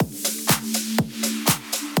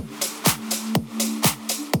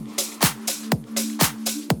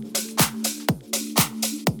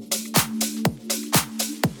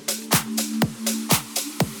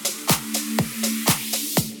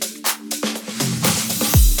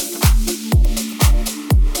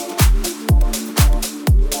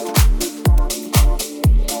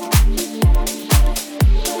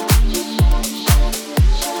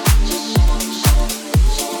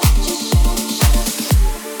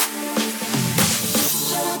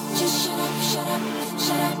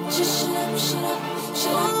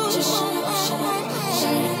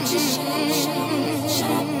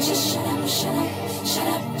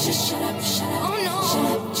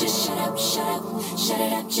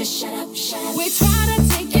We try to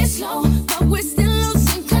take it slow, but we're still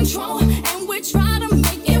losing control. And we try to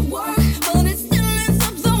make it work, but it still ends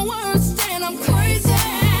up the worst. And I'm crazy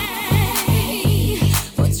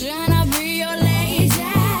for trying to be your lady.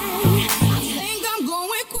 I think I'm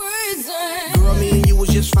going crazy. Girl, me and you was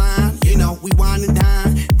just fine. You know, we wine and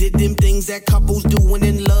dine. Did them things that couples do when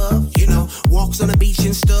in love. You know, walks on the beach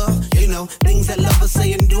and stuff. You know, things that lovers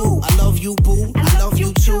say and do. I love you, boo. I love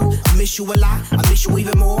you too. I miss you a lot. I miss you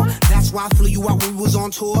even more. That's why I flew you out when we was on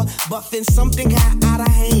tour. But then something got out of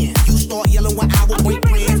hand. You start yelling when I would break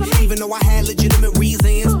plans, even though I had legitimate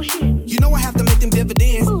reasons. Bullshit. You know I have to make them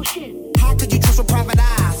dividends. Bullshit. How could you trust with private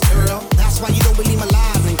eyes, girl? That's why you don't believe my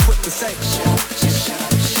lies and quit to say shut up, just shut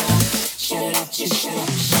up, shut up, shut it up, just shut up.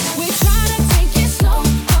 We try to take it slow,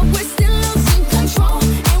 but we're still losing control.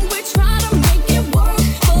 And we try to make it work,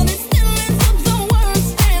 but it still ends up the worst.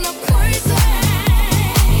 And I'm crazy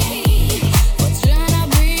for trying to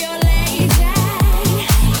be your lady.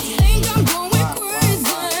 I think I'm going crazy.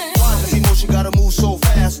 Why does emotion gotta move so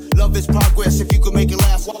fast? Love is progress if you could make it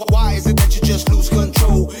last. Why is it that you just lose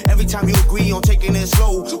control every time you agree on taking it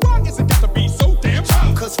slow? So why is it got to be so damn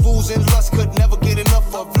slow? Cause fools and lust could never get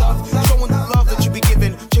enough of love. Showing the love that you be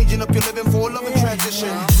giving, changing up your living for a loving transition.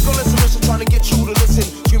 Don't listen, listen, trying to get you to listen.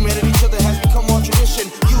 Screaming at each other has become our tradition.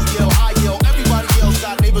 You yell, I yell, everybody yells.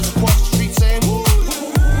 Got neighbors across the street saying, who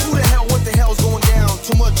the hell, what the hell's going down?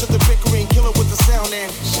 Too much of the bickering, kill it with the sound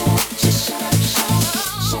and shut up, just shut up, shut up,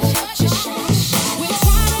 shut it up, just shut up. We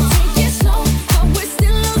try to take it slow, but we're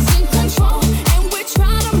still losing control. And we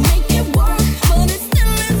try to make it work, but it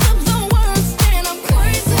still ends up the worst. And I'm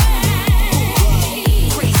crazy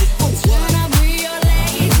for trying to be your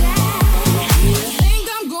lady. I think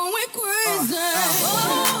I'm going crazy.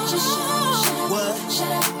 Just shut up, What?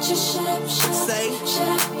 shut up, just shut up, shut up. Say Shut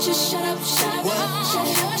up, just shut up, shut up. What? Shut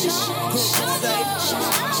up, just shut up, shut up. Say Shut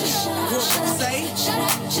up, just shut up, shut up. Say Shut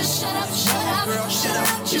up, just shut up, shut up. girl, shut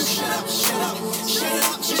up, just shut up, shut up, shut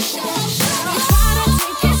up, just shut up, shut up. We try to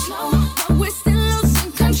take it slow, but we're still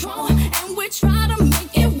losing control. And we try to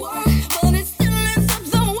make it work, but it still ends up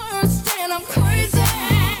the worst. And I'm crazy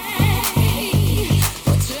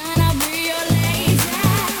for trying to be your lady.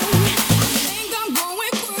 I think I'm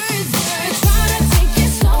going crazy. We try to take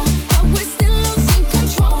it slow, but we're still losing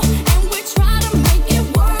control. And we try to make it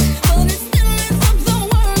work, but it still ends up the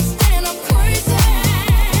worst. And I'm crazy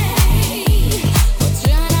for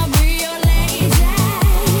trying to be your lady.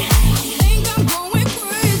 I think I'm going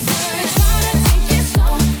crazy. We try to take it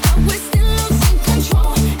slow, but we're still losing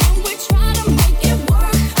control. And we try to make it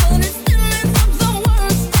work, but it still ends up the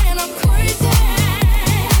worst. And I'm crazy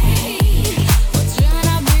for trying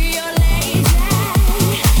to be your lady.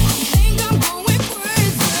 I think I'm going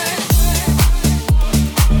crazy.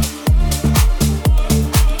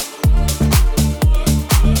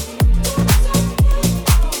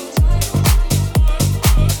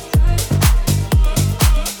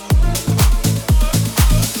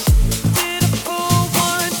 Did a full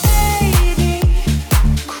 180,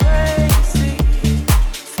 crazy,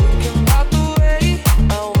 thinking about the way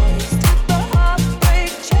I was. Did the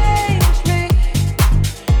heartbreak change me?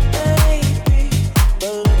 Maybe,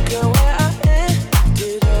 but look at where I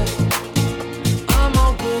ended up. I'm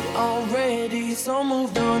all good already, so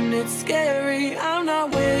moved on. It's scary. I'm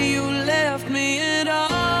not where you left me at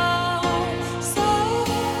all. So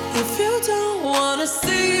if you don't wanna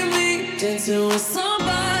see me dancing with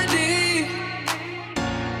somebody,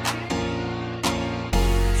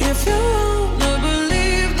 if you wanna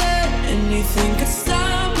believe that anything could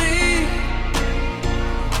stop me,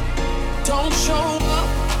 don't show up,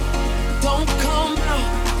 don't come out,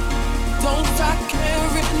 don't start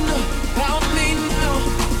caring about me now.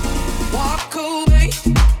 Walk away,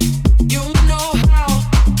 you know how.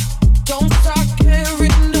 Don't start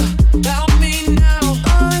caring about me now.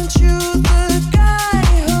 Aren't you the guy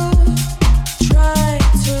who tried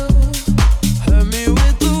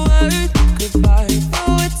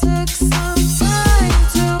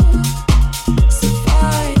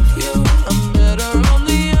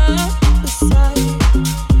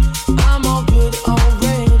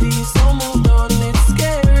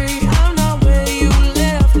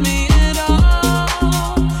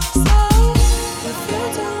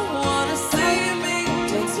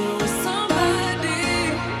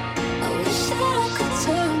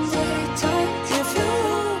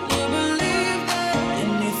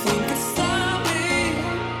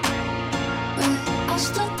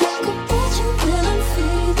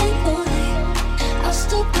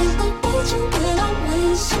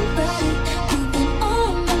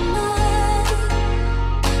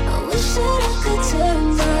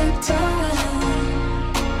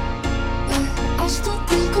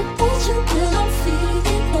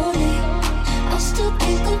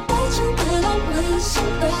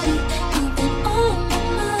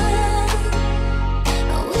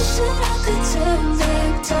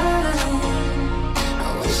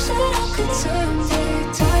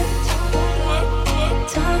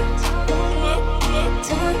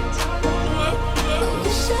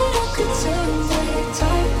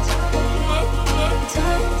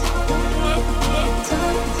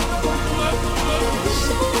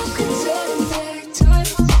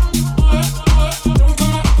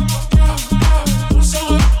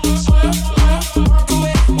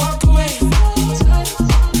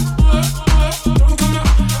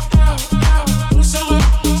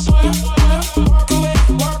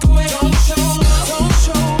Walk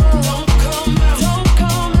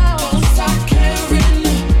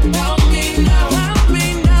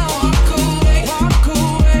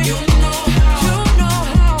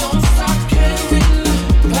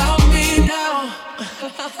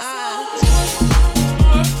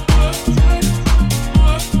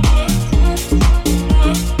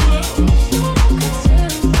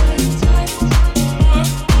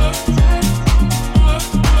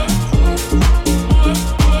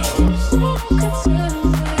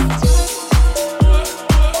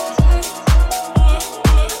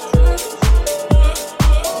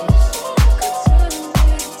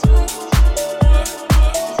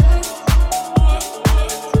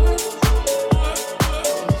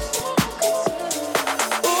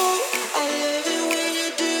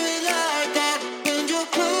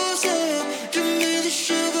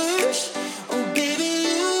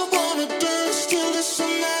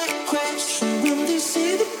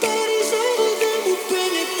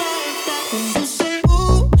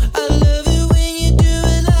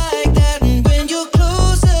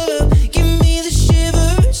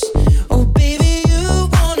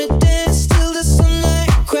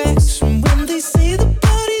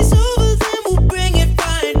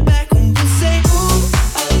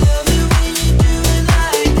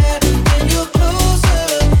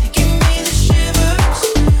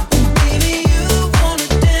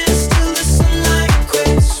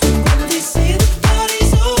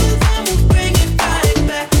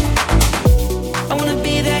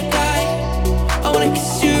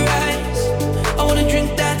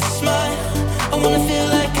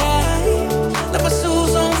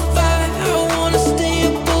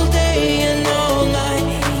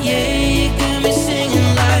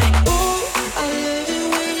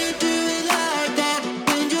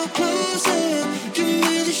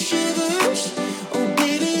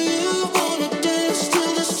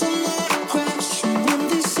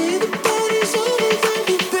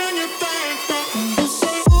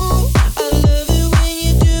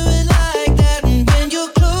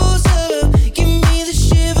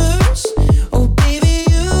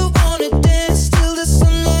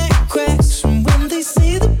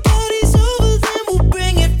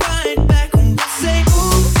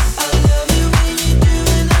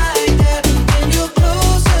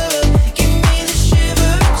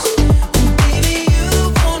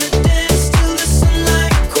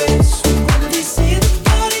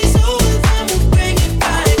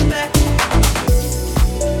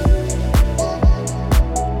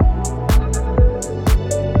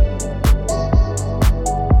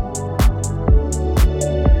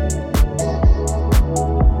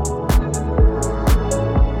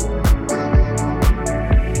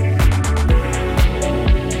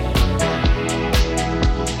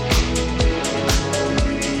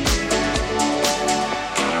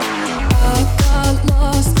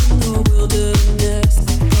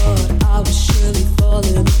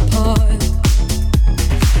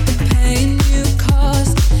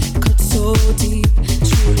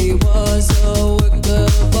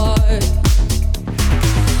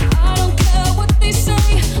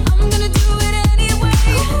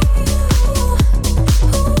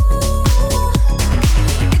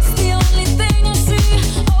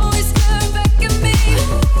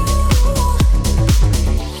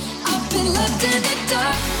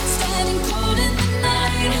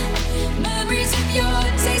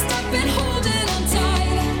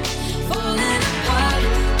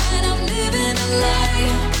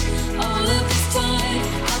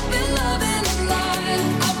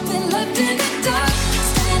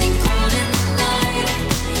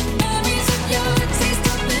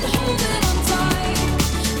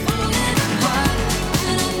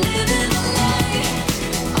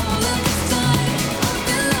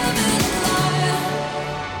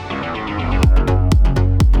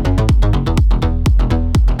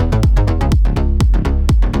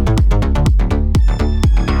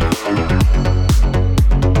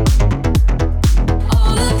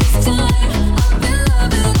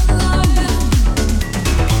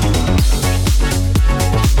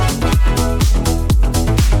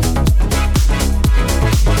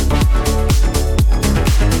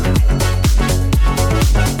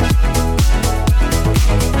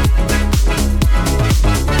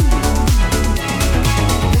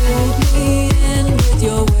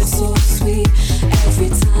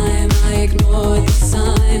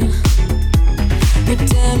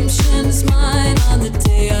emotions mine on the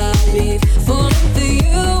day I leave. Falling for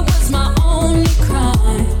you was my only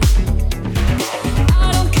crime.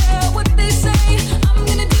 I don't care what they say, I'm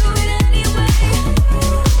gonna do it anyway.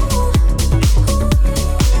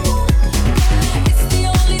 It's the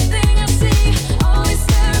only thing I see, always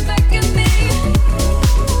staring back at me.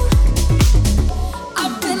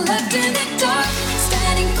 I've been left in the dark,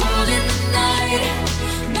 standing cold in the night.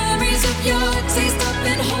 Memories of your taste I've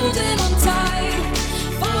been holding on tight.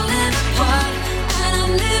 Falling apart, and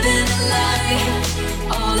I'm living a lie.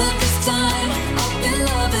 All of this time, I've been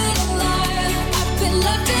loving a lie. I've been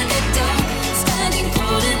left in the dark, standing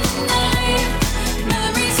cold in the night.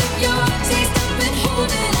 Memories of your taste I've been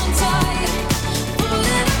holding on tight.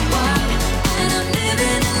 Falling apart, and I'm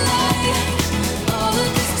living a lie. All of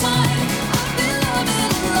this time, I've been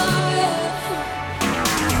loving a lie.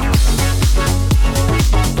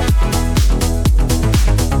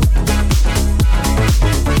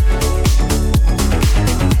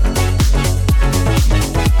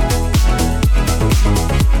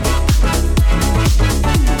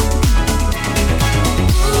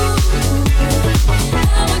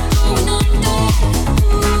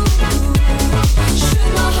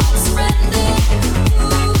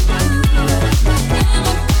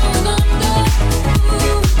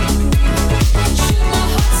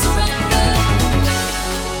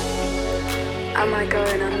 Am I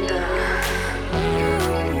going under?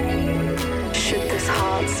 Should this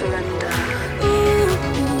heart surrender?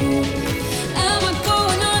 Am I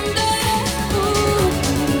going under?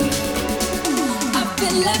 I've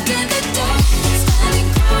been left in the dark, standing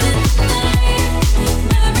cold in the night.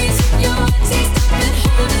 Memories of your taste I've been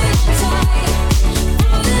holding on tight.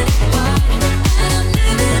 Falling apart, and I'm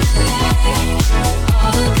living a lie.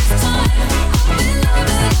 All of this time, I've been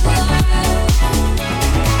loving a lie.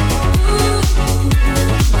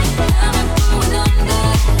 Am I going under?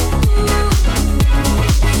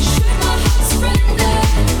 Should my heart surrender?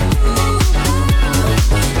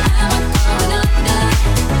 Am I going under?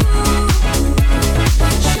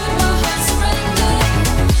 Should my heart surrender?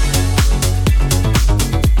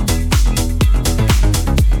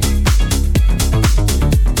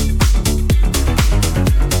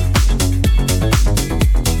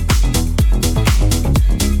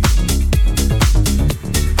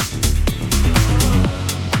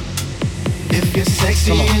 If you're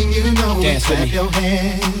sexy and you know it, Dance with clap me. your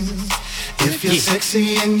hands. If you're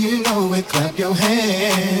sexy and you know it, clap your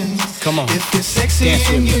hands. Come on. If you're sexy Dance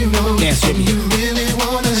with and me. you know Dance it, with and me. you really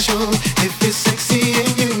wanna show. If you're sexy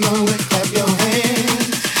and you know it, clap your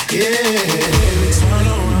hands. Yeah. Turn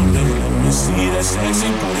around and let me see that sexy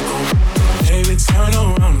body go. Baby, turn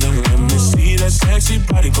around and let me see that sexy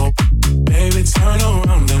body go. Baby, turn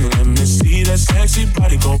around and let me see that sexy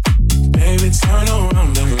body go. Baby, turn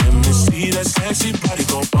around and let me see that sexy body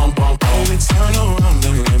go. Bum bum. Baby, turn around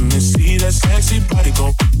and let me see that sexy body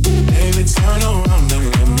go. Baby, turn around and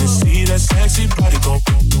let me see that sexy body go.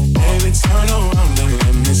 Baby, turn around and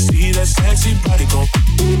let me see that sexy body go.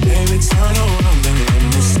 Baby, turn around and let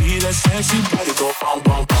me see that sexy body go. Bum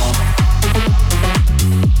bum bum.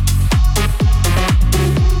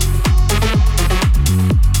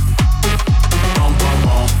 Bum bum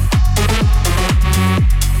bum.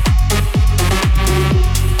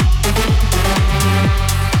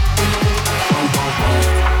 Bum bum bum.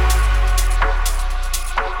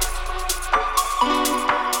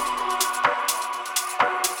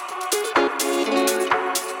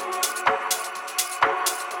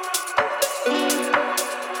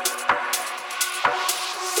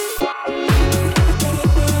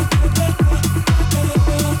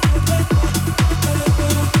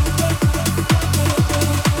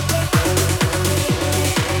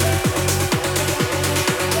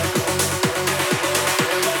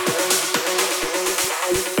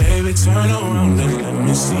 Baby, turn around and let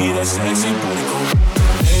me see that sexy body go.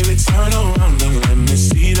 Baby, turn around and let me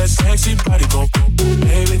see that sexy body go.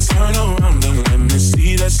 Baby, turn around and let me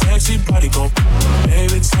see that sexy body go.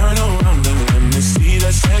 Baby, turn around and let me see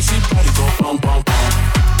that sexy body go. Bum bum bum.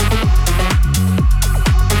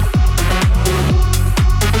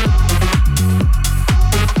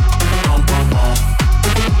 Bum bum bum.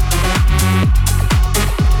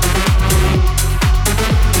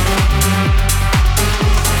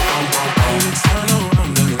 Baby, turn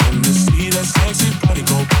around and let me see that sexy body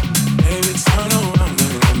go. Baby, turn around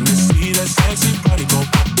and let me see that sexy body go.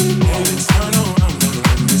 Baby, turn around and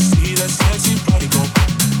let me see that sexy body go.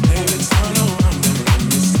 Baby, turn around and let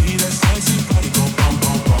me see that sexy body go. Bum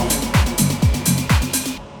bum bum.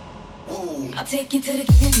 I'll take you to the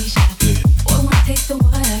candy shop. Boy, wanna taste of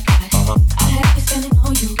what I got. I have you spending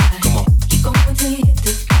all you got. Come on. Keep going till you hit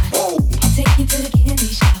the spot. I'll take you to the candy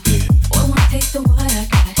shop.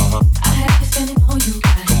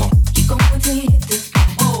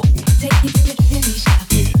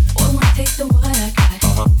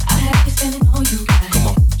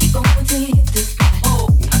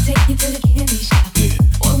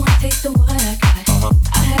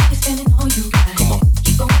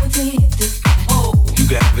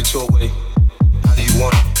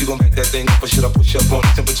 should I push up on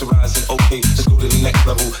it? Temperature rising, okay, let's go to the next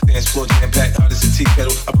level. Dance floor jam packed, hard as a tea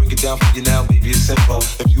kettle. I break it down for you now, baby, it's simple.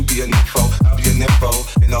 If you be an info, I'll be an info.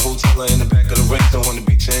 In the hotel or in the back of the rental, on the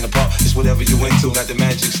beach or in the park, it's whatever you into, not the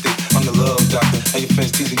magic stick. I'm the love doctor. How your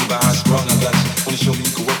friends teasing you behind sprung, I got you. Wanna show me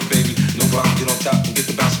you can work it, baby? No problem, get on top and get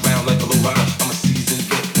the bounce around like a low rider. I'm a seasoned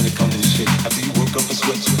vet when it comes to this shit. After you work up a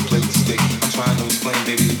sweat, you can play with the stick. I'm trying to explain,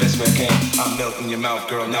 baby, the best way I can. I'm melting your mouth,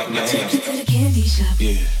 girl, not in your hand. Take you to the candy shop.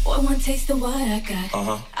 Yeah. Boy, one taste of what I got.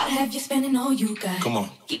 I'll have you spending all you got. Come on.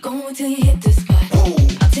 Keep going till you hit the spot. Whoa.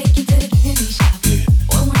 I'll take you to the candy shop. Yeah.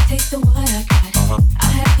 Boy, one taste of what I got.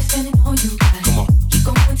 I'll have you spending all you got. Come on. Keep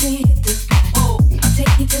going till you hit the spot. Whoa. I'll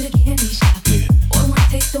take you to the candy shop. Yeah. Boy, one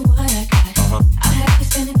taste of what I got. I'll have you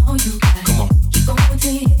spending all you got. Come on. Keep going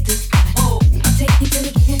till you hit the spot. Whoa. I'll take you to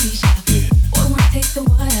the candy shop. Yeah. Boy, one taste of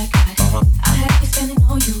what I got. I'll have you spending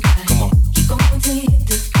all you got. Come on. Keep going till you hit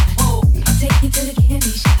the spot. Whoa. I'll take you to the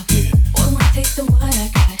candy shop. Yeah. Boy, one taste of what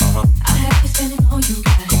I got. I'll have you spending all you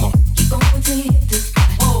got. Come on. Keep going till you hit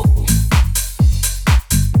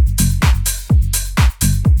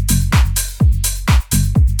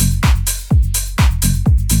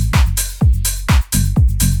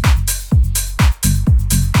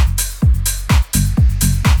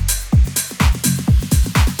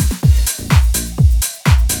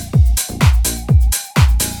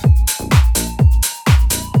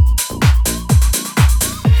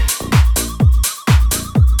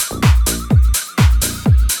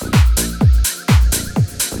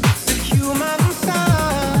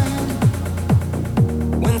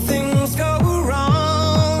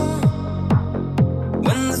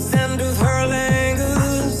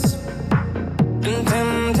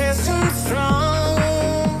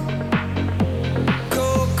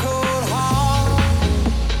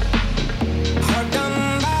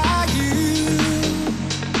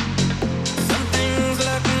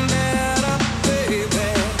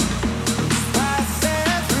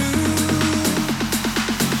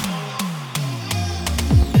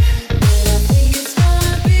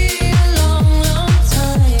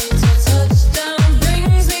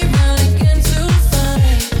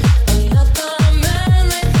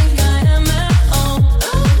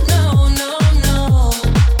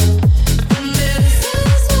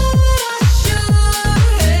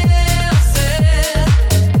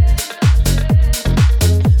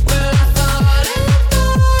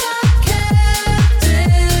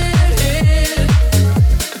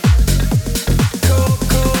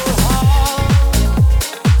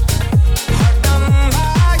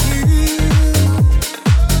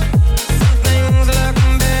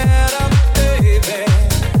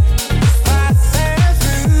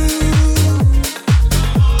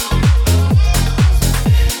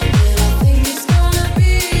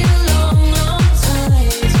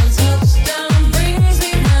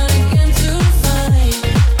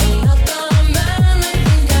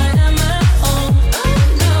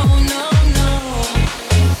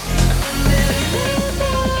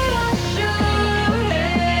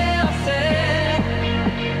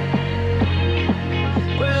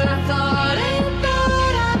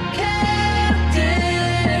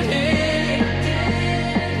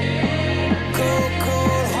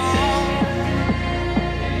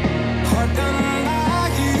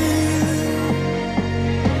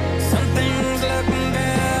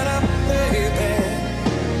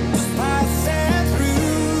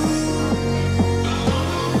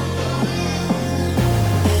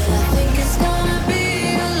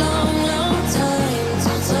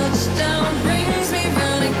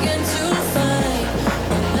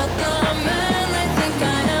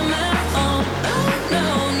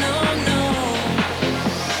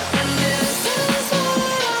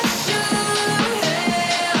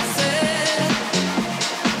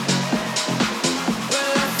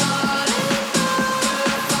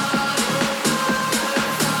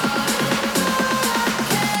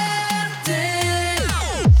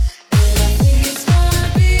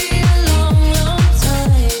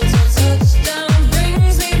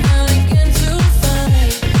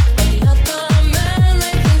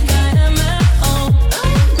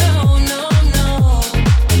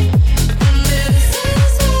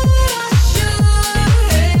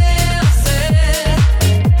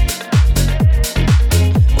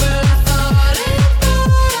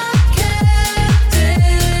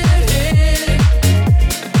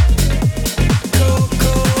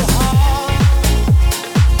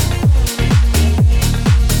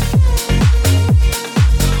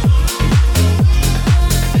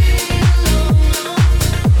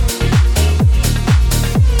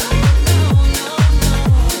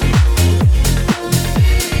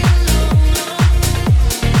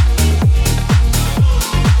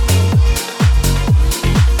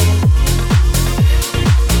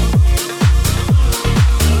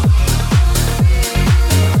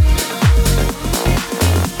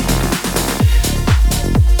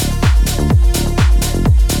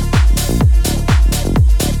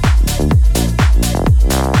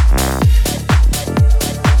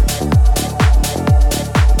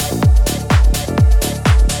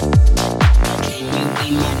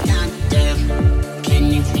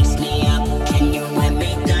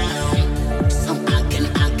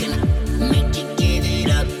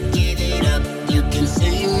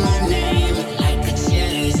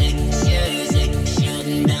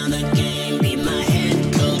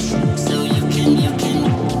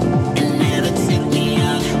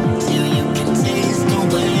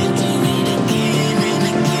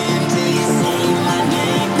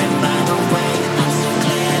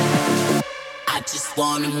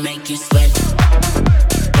wanna make you sweat.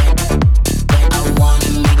 I wanna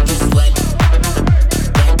make you sweat.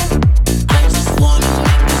 I just wanna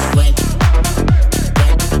make you sweat.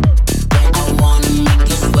 I wanna make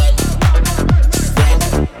you sweat. Sweat.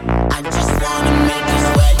 I just wanna make you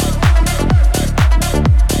sweat.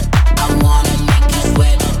 I wanna make you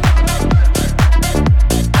sweat.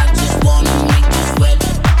 I just wanna make you sweat.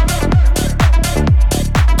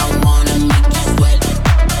 I wanna make you sweat.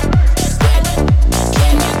 Sweat.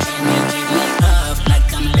 Can you give me love like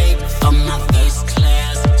I'm late for my first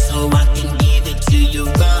class, so I can give it to you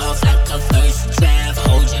rough like a first draft.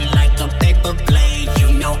 Hold you like a paper plane. You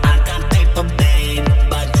know I got paper, babe,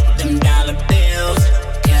 but them dollar bills,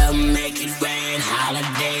 they'll make it rain.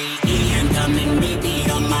 Holiday Inn, come and meet me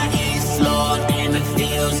on my 8th floor. Damn, it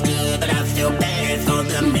feels good, but I feel bad for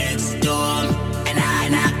the next door. And I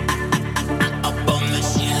up on the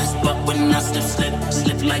shoes, but when I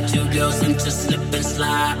slip like two girls into slip and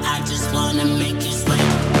slide. I just wanna make you sweat.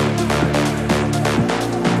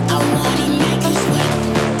 I wanna make you sweat.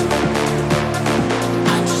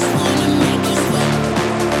 I just wanna make you sweat.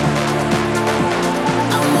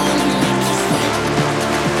 I wanna make you sweat.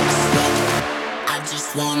 Sweat. I just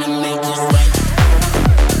wanna make you sweat.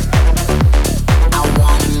 I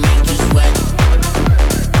wanna make you sweat.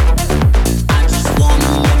 I just wanna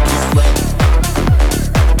make you sweat.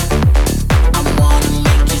 I wanna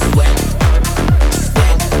make you sweat.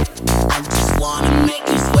 Sweat. I just wanna make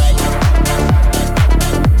you sweat.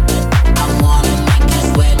 I wanna make you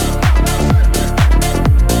sweat.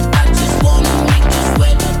 I just wanna make you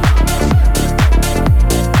sweat.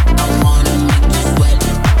 I wanna make you sweat.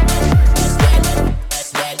 Sweat.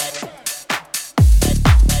 Sweat.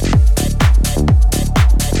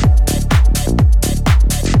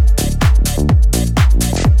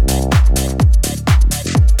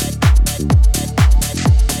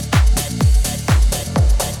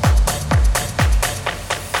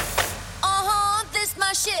 This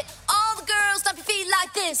my shit. All the girls stomp your feet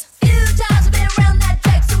like this. Few times I've been around that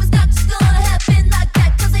track, so it's not just gonna happen like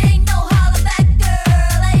that. 'Cause there ain't no holler back,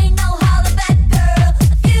 girl. Ain't no holler back, girl.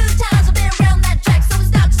 A few times I've been around that track, so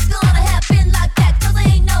it's not just gonna happen like that. 'Cause there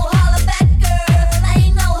ain't no holler back, girl.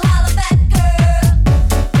 Ain't no holler back, girl.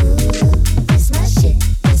 Ooh, this my shit.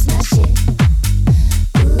 This my shit.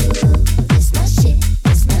 Ooh, this my shit.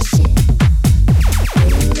 This my shit.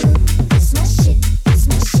 Ooh, this my shit. This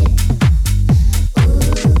my shit.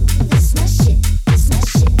 This my shit, this my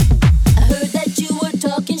shit. I heard that you were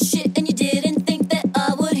talking shit and you didn't think that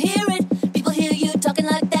I would hear it. People hear you talking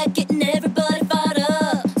like that, getting everybody fired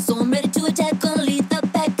up. So I'm ready to attack, gonna lead the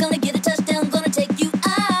pack, gonna get a touchdown, gonna take you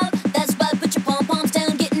out. That's right, put your pom-poms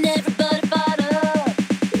down, getting everybody fired up.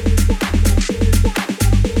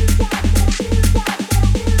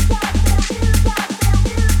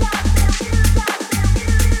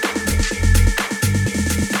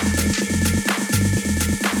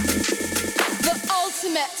 The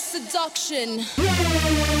ultimate seduction.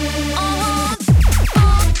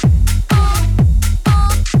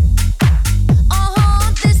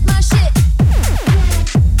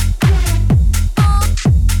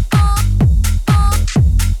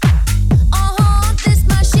 This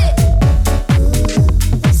my shit.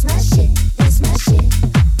 This my shit. This my shit. This my shit.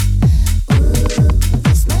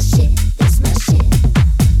 This my shit. This my shit.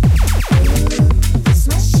 This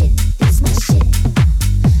my shit. This my shit.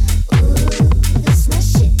 This my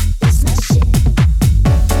shit, this my shit.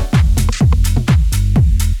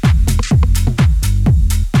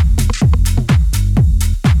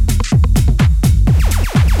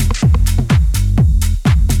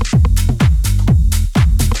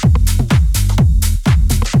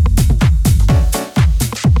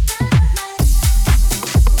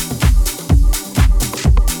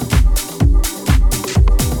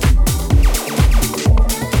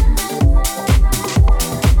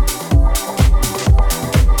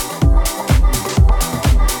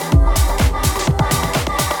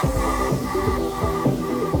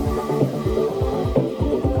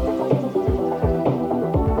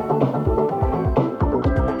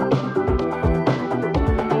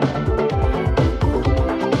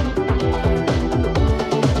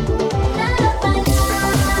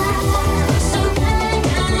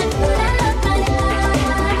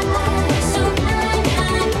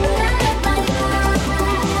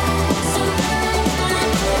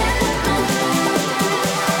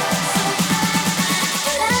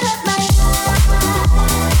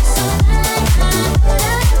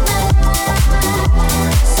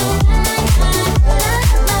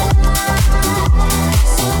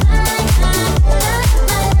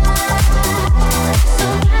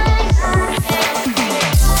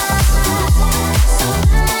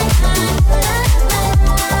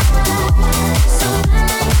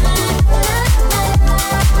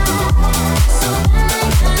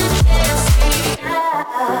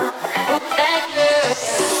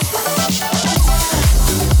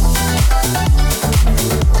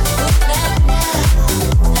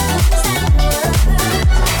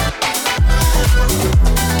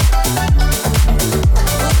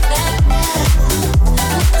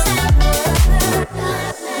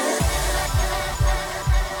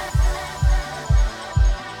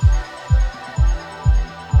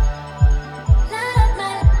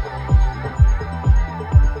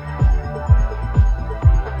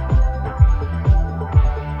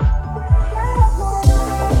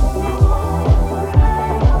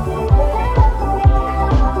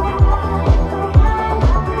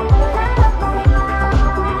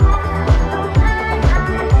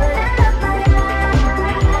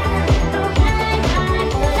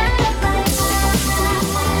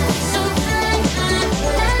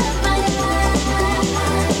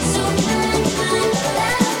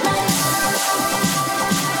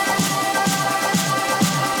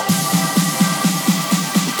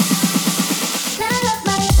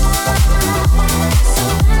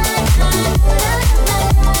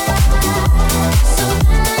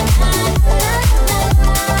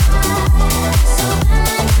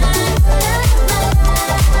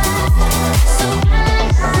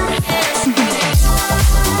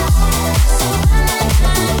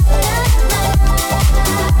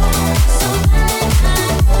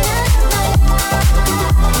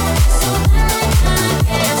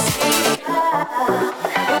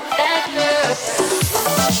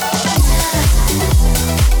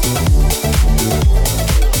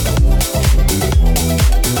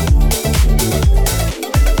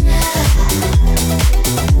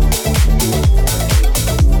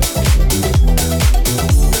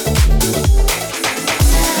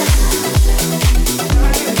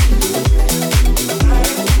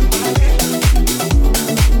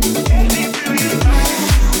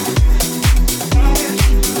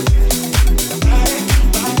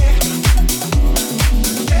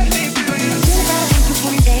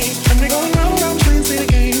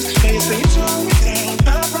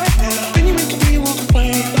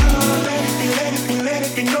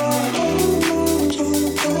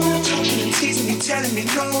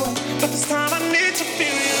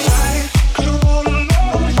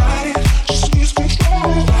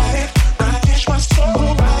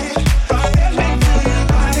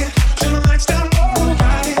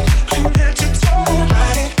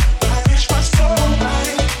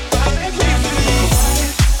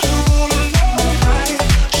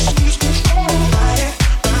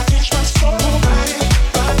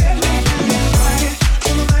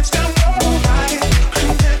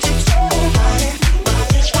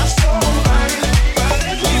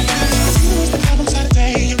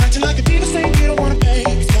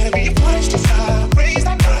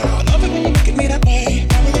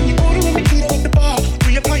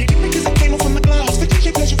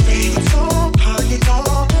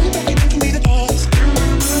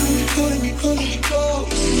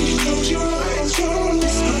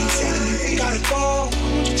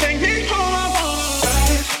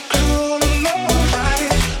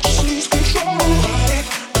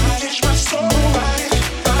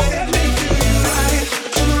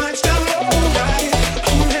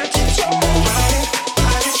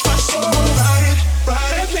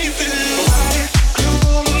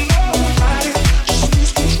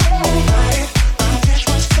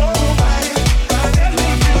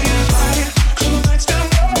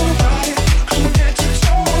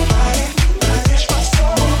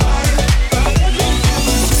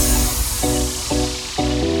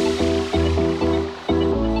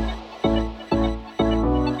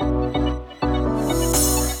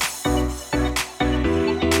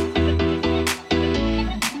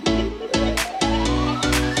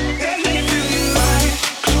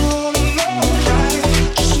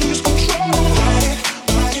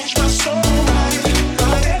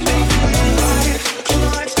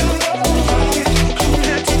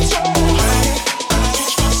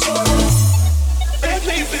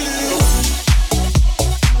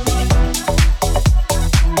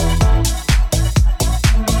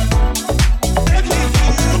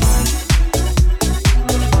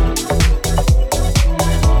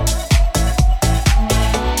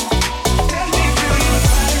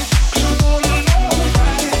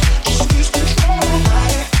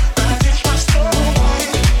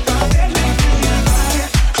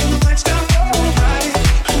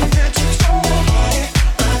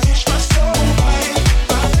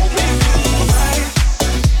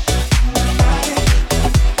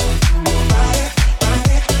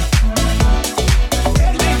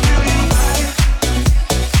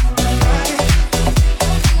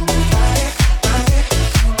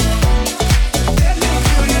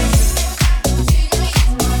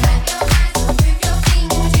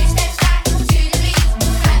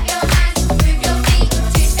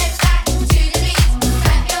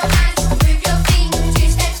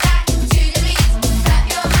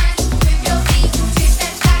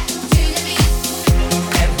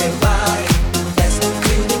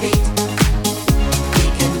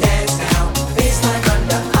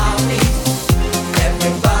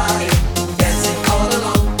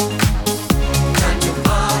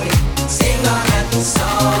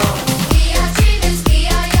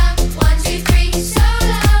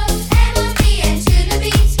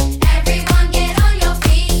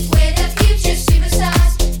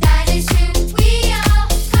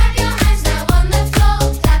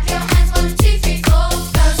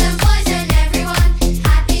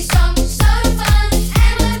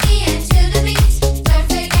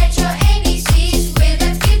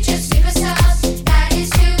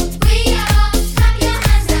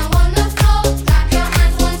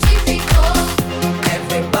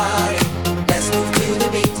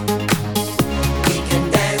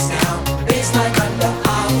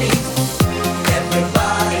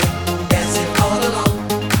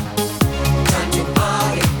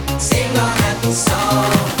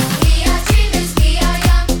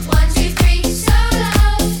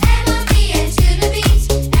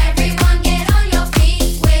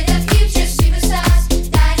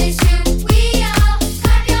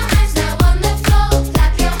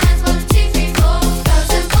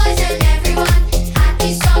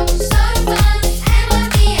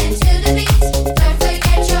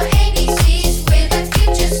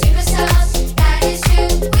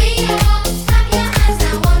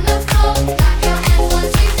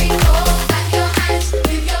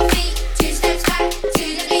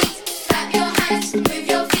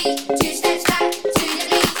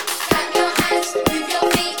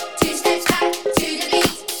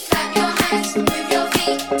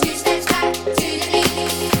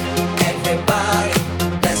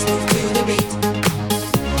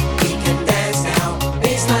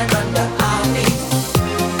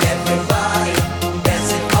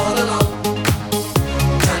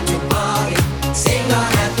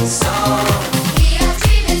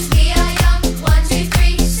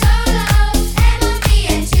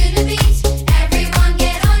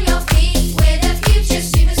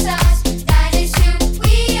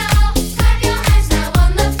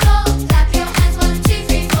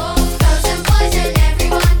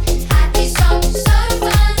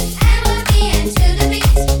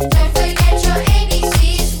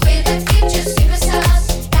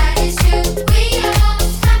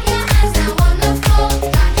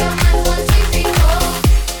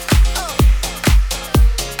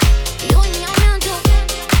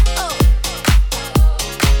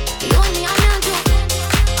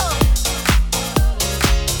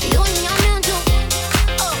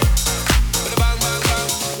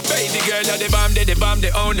 girl, you're the bomb,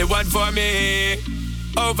 the only one for me.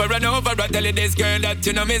 Over and over, I tell you this girl that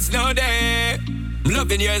you know miss no day.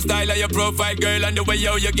 Loving your style and your profile, girl, and the way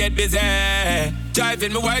yo you get busy.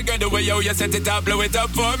 Driving me wild, girl, the way yo you set it up, blow it up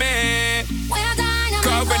for me.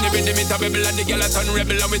 Cause when the rhythm it a rebel and the girl a turn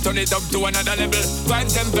rebel and we turn it up to another level. Fine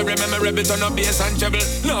temporary memorable, turn up bass and treble.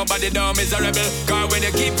 Nobody down is a rebel. Cause when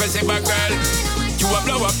you keep pressing back, girl, you a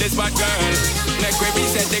blow up this spot, girl. Like we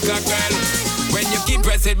reset the clock, girl. When you keep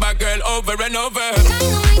pressing back, girl, over and over.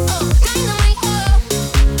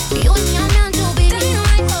 You and me are meant to be.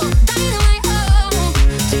 Dynamite, oh.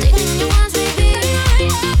 So take me in your arms, baby.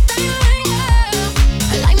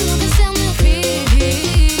 I like when you can set me free.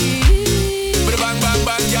 But bang, bang,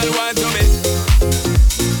 bang, girl want to me.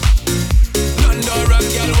 London rock,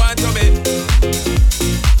 girl want to me.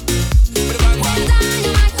 But bang, bang.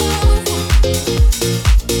 Dynamite, oh.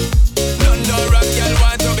 London rock, girl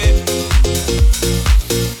want to me.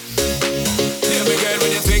 Yeah, me girl,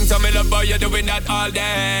 when you swing to me, love how you doing that all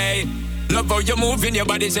day. Love how you move in your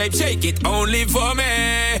body shape, shake it only for me.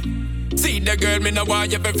 See the girl, me no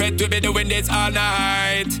want you perfect, we be doing this all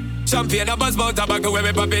night. Champagne a buzz, bout tobacco, when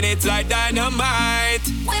we popping it like dynamite.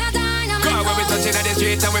 Cause when we touching on the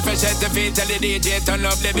street and we fresh at the feet, tell the DJ turn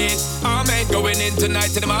up the beat. All men going in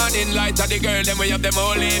tonight to the morning light of the girl, then we have them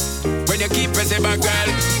all lit. When you keep pressing back, girl,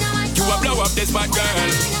 you a blow up this spot, girl.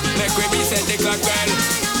 Like we reset the clock, girl.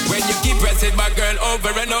 When you keep pressing back, girl,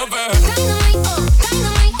 over and over. Dynamite, oh.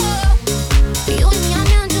 You and me are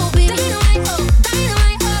meant to be. Dynamite,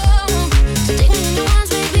 oh. So take me in your arms,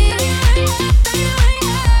 baby.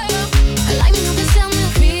 I like when you can set me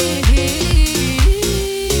free.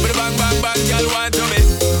 But bang, bang, bang, girl want to me.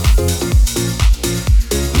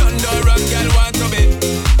 London rock, girl want to me.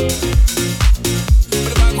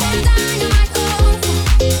 But bang, bang. Dynamite, oh.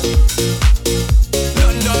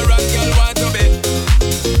 London rock, girl want to me.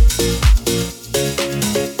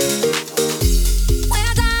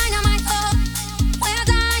 We're dynamite, oh. We're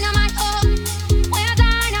dynamite, oh. We're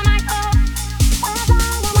dynamite, oh. We're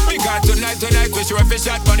dynamite. Because tonight we sure fish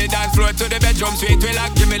shot on the dance floor to the bedroom suite. We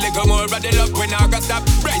lock, give me a little more of the love, we not gonna stop.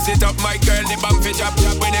 Raise it up, my girl, the bang fish up.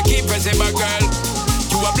 When you keep pressing back, girl,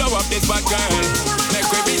 you a blow up this bad girl. Like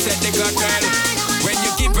we reset the clock, girl. When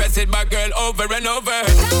you keep pressing back, girl, over and over.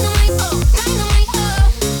 Dynamite, oh.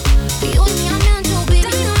 You and me are meant to be.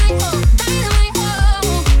 Dynamite,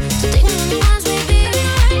 oh. So take me in your arms, baby.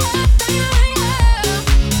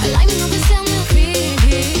 I like when you can set me free.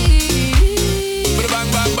 But bang,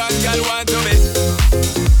 bang, bang, girl want to me.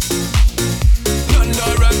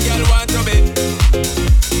 London rock, girl want to me.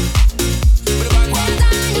 But bang, bang.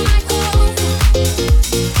 Dynamite, oh.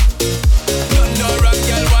 London rock,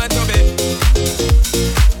 girl want to me.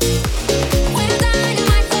 We're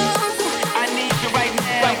dynamite, oh. I need you right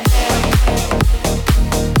now.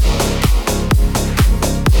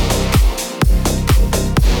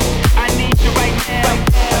 I need you right now.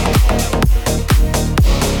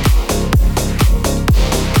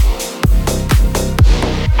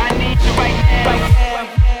 I need you right now.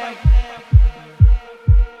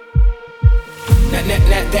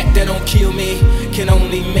 That don't kill me, can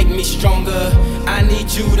only make me stronger. I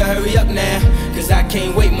need you to hurry up now, cause I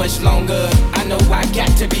can't wait much longer. I know I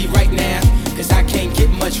got to be right now, cause I can't get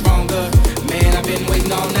much stronger. Man, I've been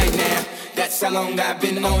waiting all night now, that's how long I've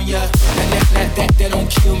been on ya. That don't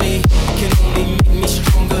kill me, can only make me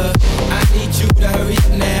stronger. I need you to hurry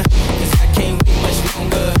up now, cause I can't wait much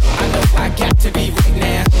longer. I know I got to be right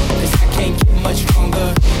now, cause I can't get much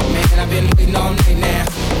stronger. Man, I've been waiting all night now,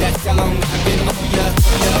 that's how long I've been on ya.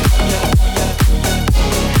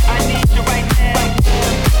 I need you right now.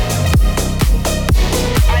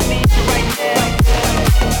 I need you right now.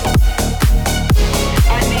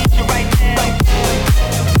 I need you right now.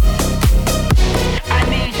 I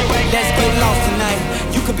need you right now. Let's get lost tonight.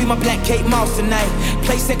 You could be my black Kate Moss tonight.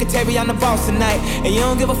 Play secretary, I'm the boss tonight. And you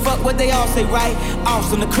don't give a fuck what they all say, right?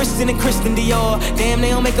 Awesome, the Christian and Christian Dior. Damn, they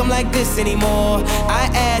don't make them like this anymore. I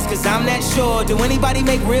ask, cause I'm not sure. Do anybody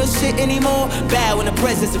make real shit anymore? Bow in the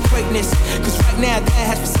presence of greatness. Cause right now, that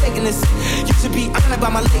has forsaken us. You should be honored by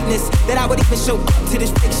my lateness. That I would even show up to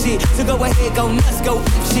this fake shit. So go ahead, go nuts, go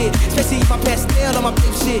deep shit. Especially if my pastel on my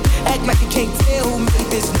big shit. Act like you can't tell who made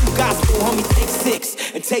this new gospel. Homie, take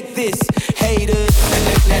 6 and take this. Haters,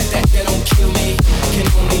 that don't kill me, can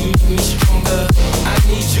only make me stronger. I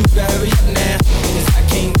need you to hurry up now, cause I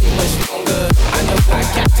can't wait much longer. I know I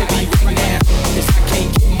got to be right now, cause I can't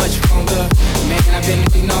get much stronger. Man, I've been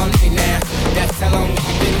waiting all night now, that's how long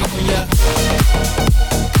I've been on ya.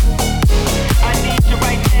 I need you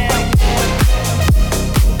right now.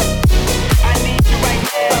 I need you right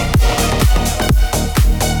now.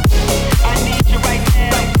 I need you right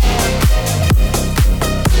now.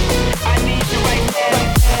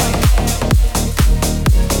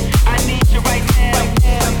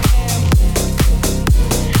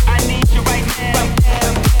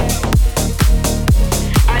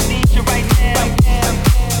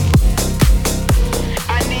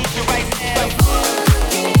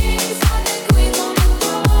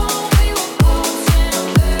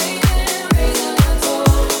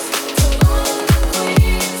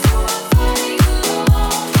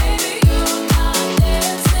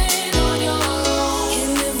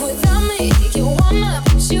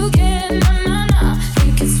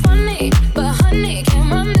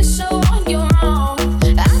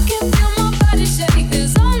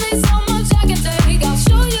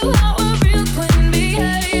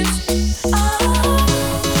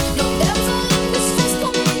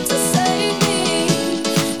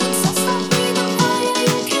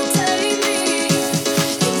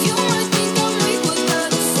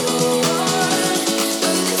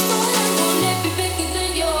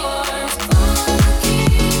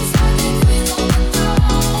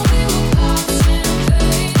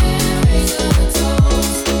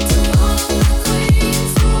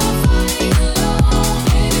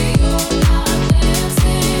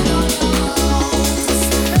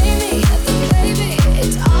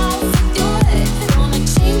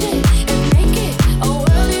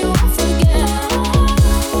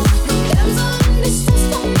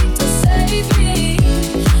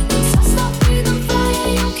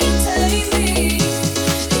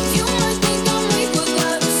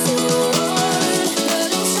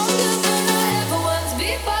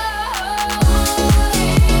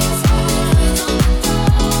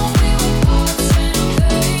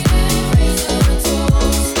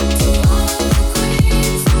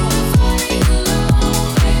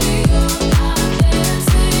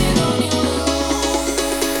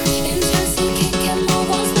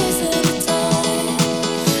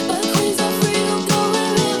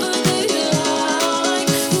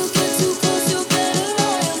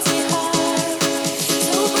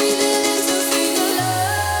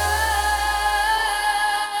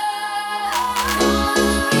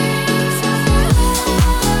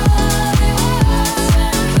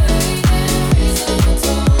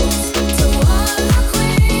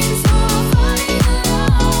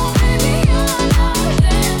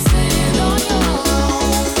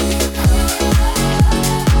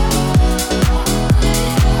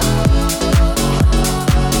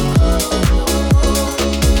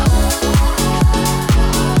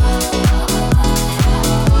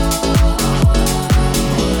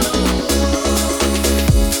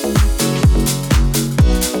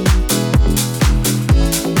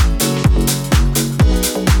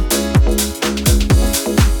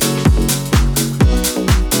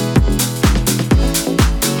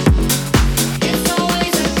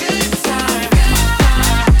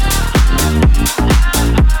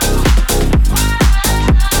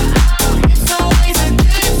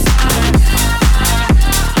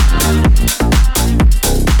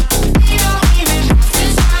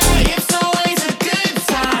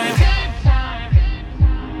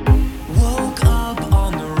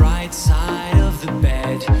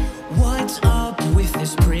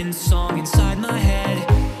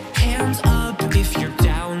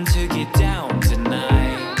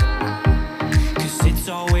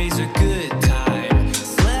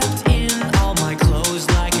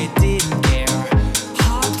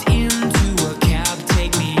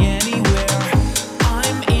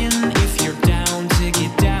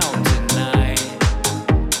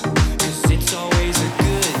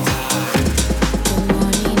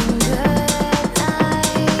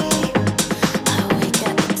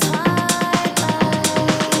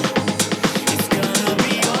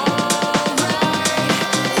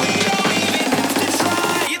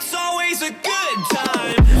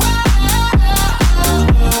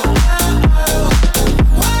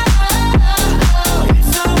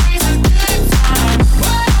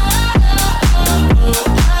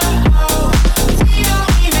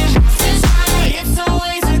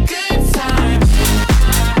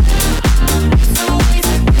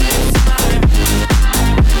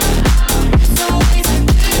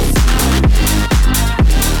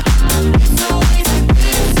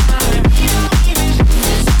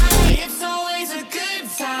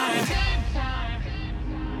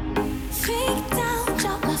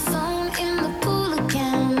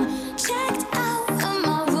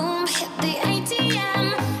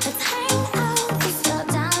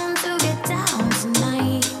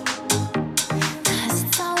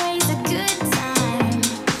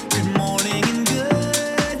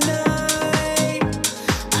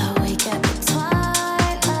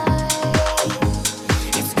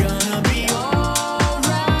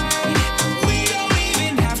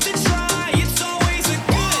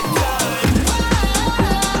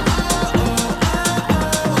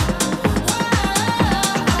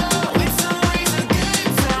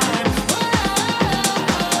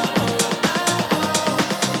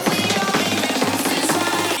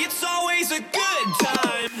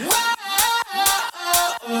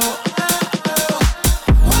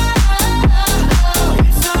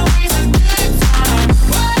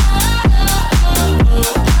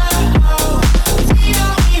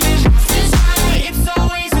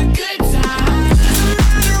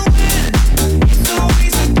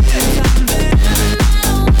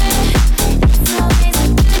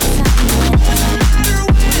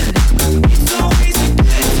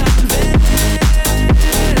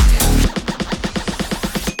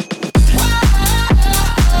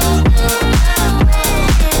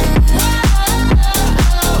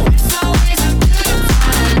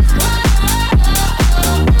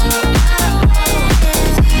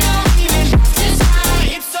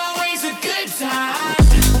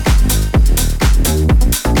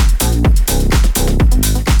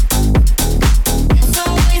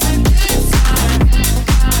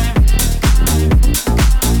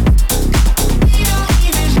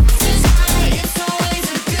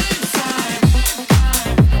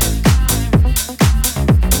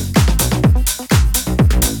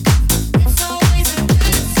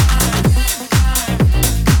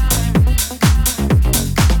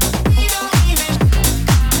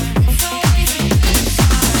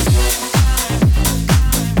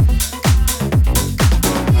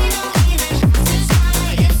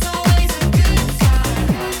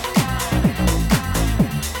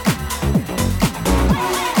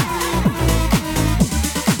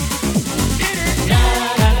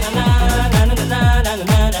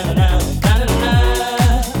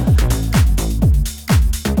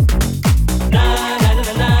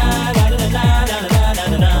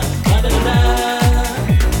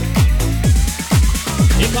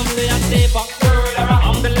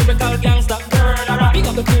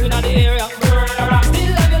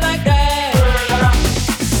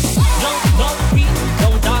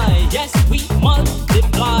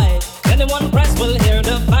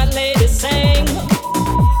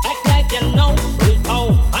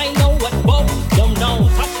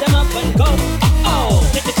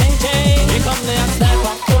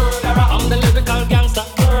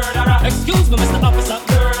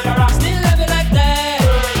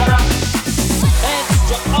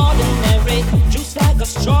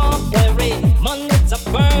 to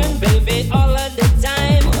burn, baby, all of the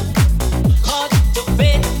time. Hard to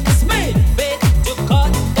fit, it's me, fit to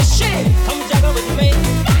cut the shit. Come juggle with me,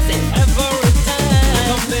 pass it every time.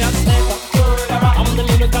 Come be a sniper, I'm the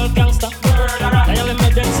lyrical gangster. Dial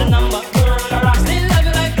emergency number, still love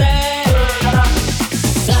you like that.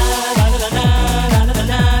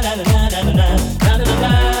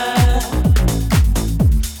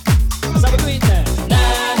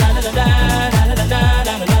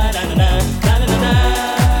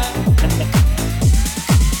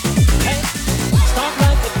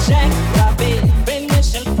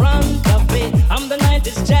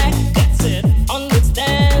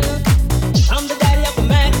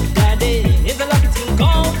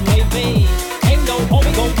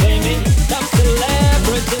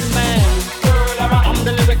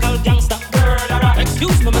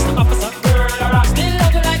 Excuse me, Mr. Officer. Still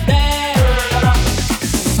love you like that.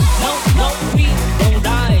 No, we don't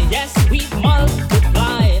die. Yes, we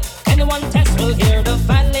multiply. Anyone test will hear the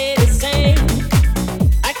fat lady sing.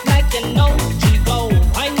 Act like you know G-Go.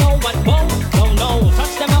 I know what Bo don't know.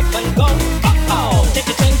 Touch them up and go. Uh-oh, take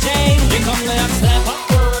a chain. Here come the hot stepper.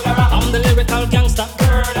 I'm the lyrical gangster.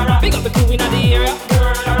 Big up the crew in the area.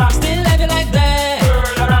 Still love you like that.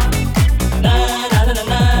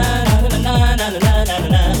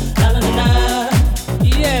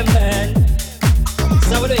 Yeah, man.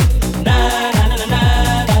 So what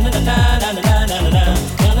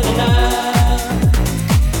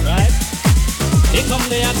right? Here come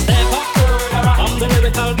the hot stepper. I'm the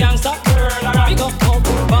lyrical gangster. Big up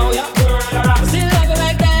bow, yeah. Still love you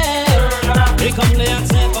like that. Here come the hot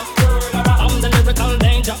stepper. I'm the lyrical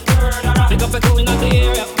danger. Big up the crew in the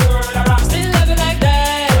area. Still love you like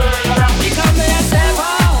that. Here come the hot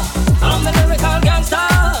stepper. I'm the lyrical gangster.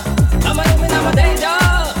 I'm a danger.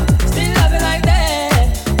 Still love you like that.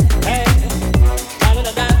 Hey, da da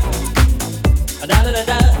da da, da da da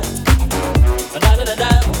da, da da da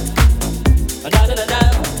da, da da da da, da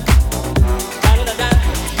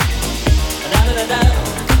da da da, da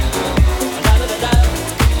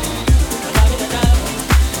da da da.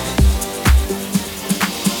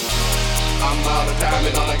 I'm out of time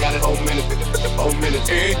and all I got is 4 minutes. 4 minutes,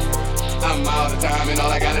 eh? I'm out of time and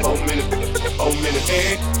all I got is 4 minutes. 4 minutes,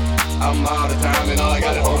 eh? I'm out of time and all I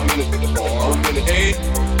got is 4 minutes. 4 minutes, eh?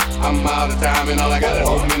 I'm out of time and all I got is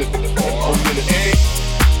 4 minutes. 4 minutes, eh?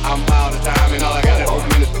 I'm out of time and all I got is 4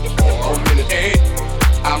 minutes. 4 minutes, eh?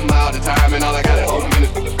 I'm out of time and all I got is 4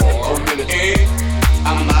 minutes. 4 minutes, eh?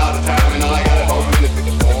 I'm out of time and all I got is 4 minutes.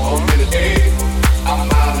 4 minutes, eh?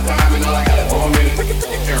 I'm out of time and all I got is 4 minutes.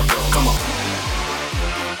 Here, come on.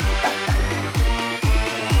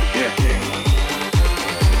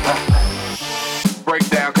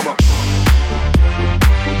 Breakdown, come on.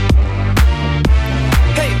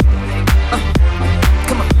 Hey,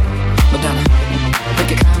 come on, Madonna,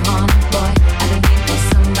 break it. Come on, boy, I've been waiting for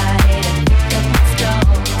somebody to pick up my stove.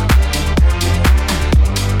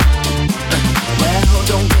 Well,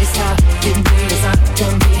 don't waste time, give me a sign,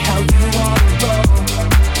 tell me how you want to roll.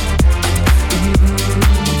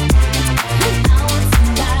 I want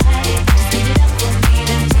somebody to speed it up for me,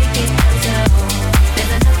 then take it down slow.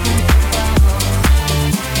 There's enough room for both.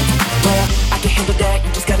 Well, I can handle that, you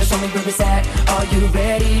just gotta show me where it's at. Are you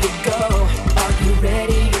ready to go? Are you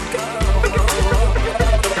ready to go?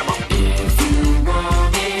 If you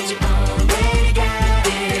want it, you already got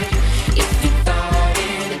it. If you thought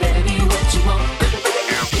it, it better be what you want.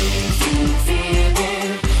 If you feel it,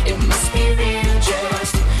 it must be real.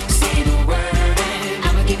 Just say the word and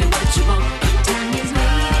I'ma give it what you want. Time is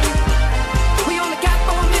waiting, We only got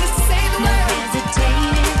 4 minutes to say the no word.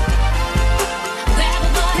 hesitating. Grab a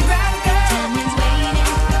boy, Grab a girl. time is waiting.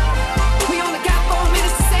 We only got 4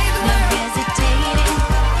 minutes to say the No word. hesitating.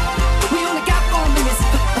 We only got 4 minutes.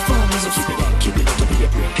 4 minutes. So keep it up, don't be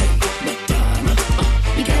afraid. Hey, Madonna,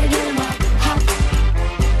 you gotta get 'em up, hop.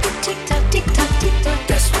 Tick tock, tick tock, tick tock.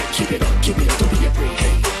 That's right, keep it up, don't be afraid.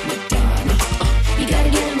 Hey, Madonna, you gotta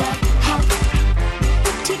get 'em up, hop.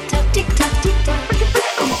 Tick tock, tick tock, tick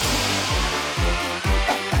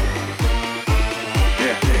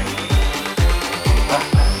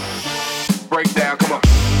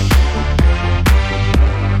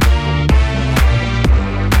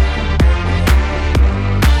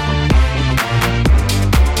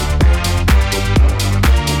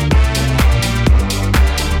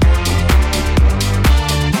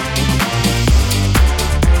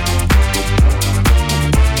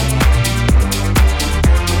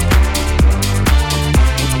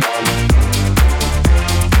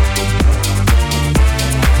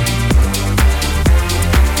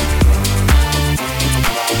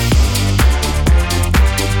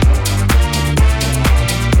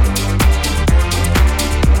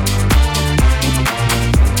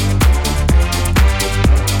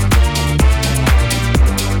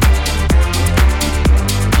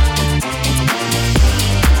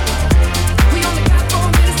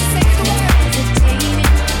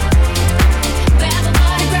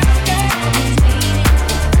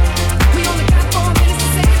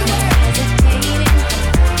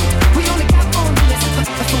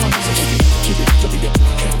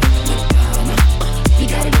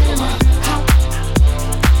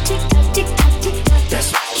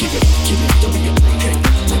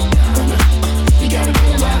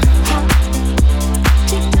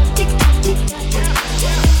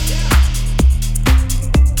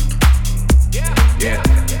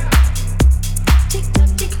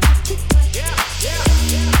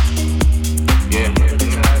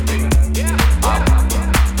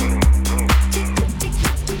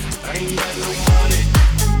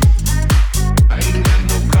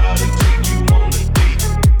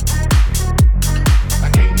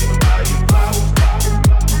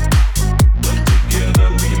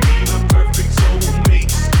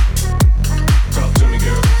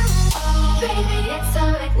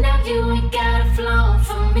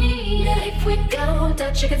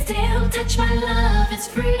that you can still touch my love. It's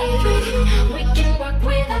free. We can walk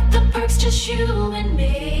without the perks, just you and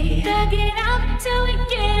me. Thug it out till we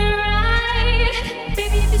get it right.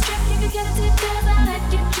 Baby, if you're strapped, you can get it to the girls. I like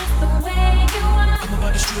you just the way you are. I'm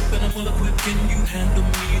about to strip and I'm well equipped. Can you handle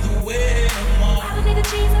me the way I'm on? I don't need the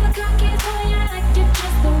cheese or the cocky boy. I like you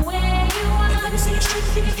just the way you are. Let me see you strip,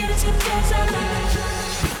 you can get it to the girls. I like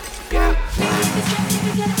you. Baby, if you're strapped, you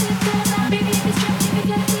can get it to the girls. Baby, if you're strapped, you can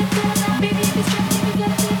get it to the girls. Baby, if you're strapped, you can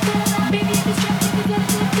get it to the girls. Baby, if you're strapped, you can get it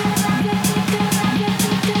to the girls.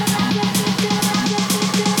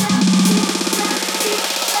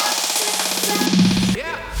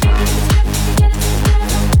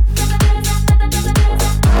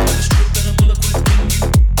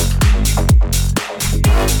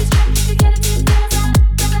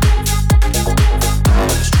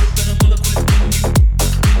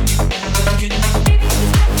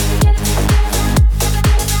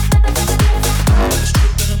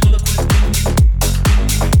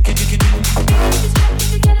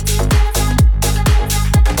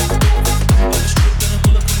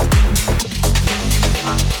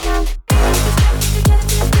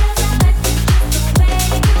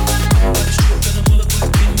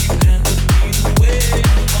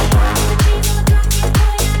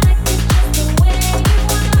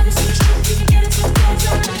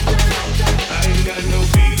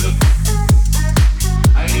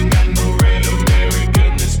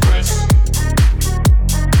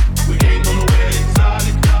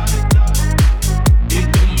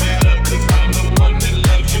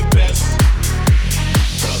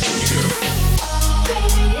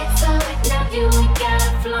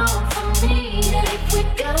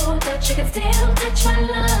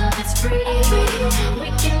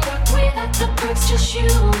 Just you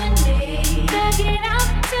and me. Back it up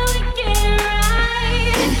till we get it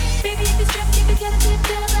right. Baby, if you're strapped, you can get it to the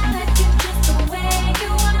girls.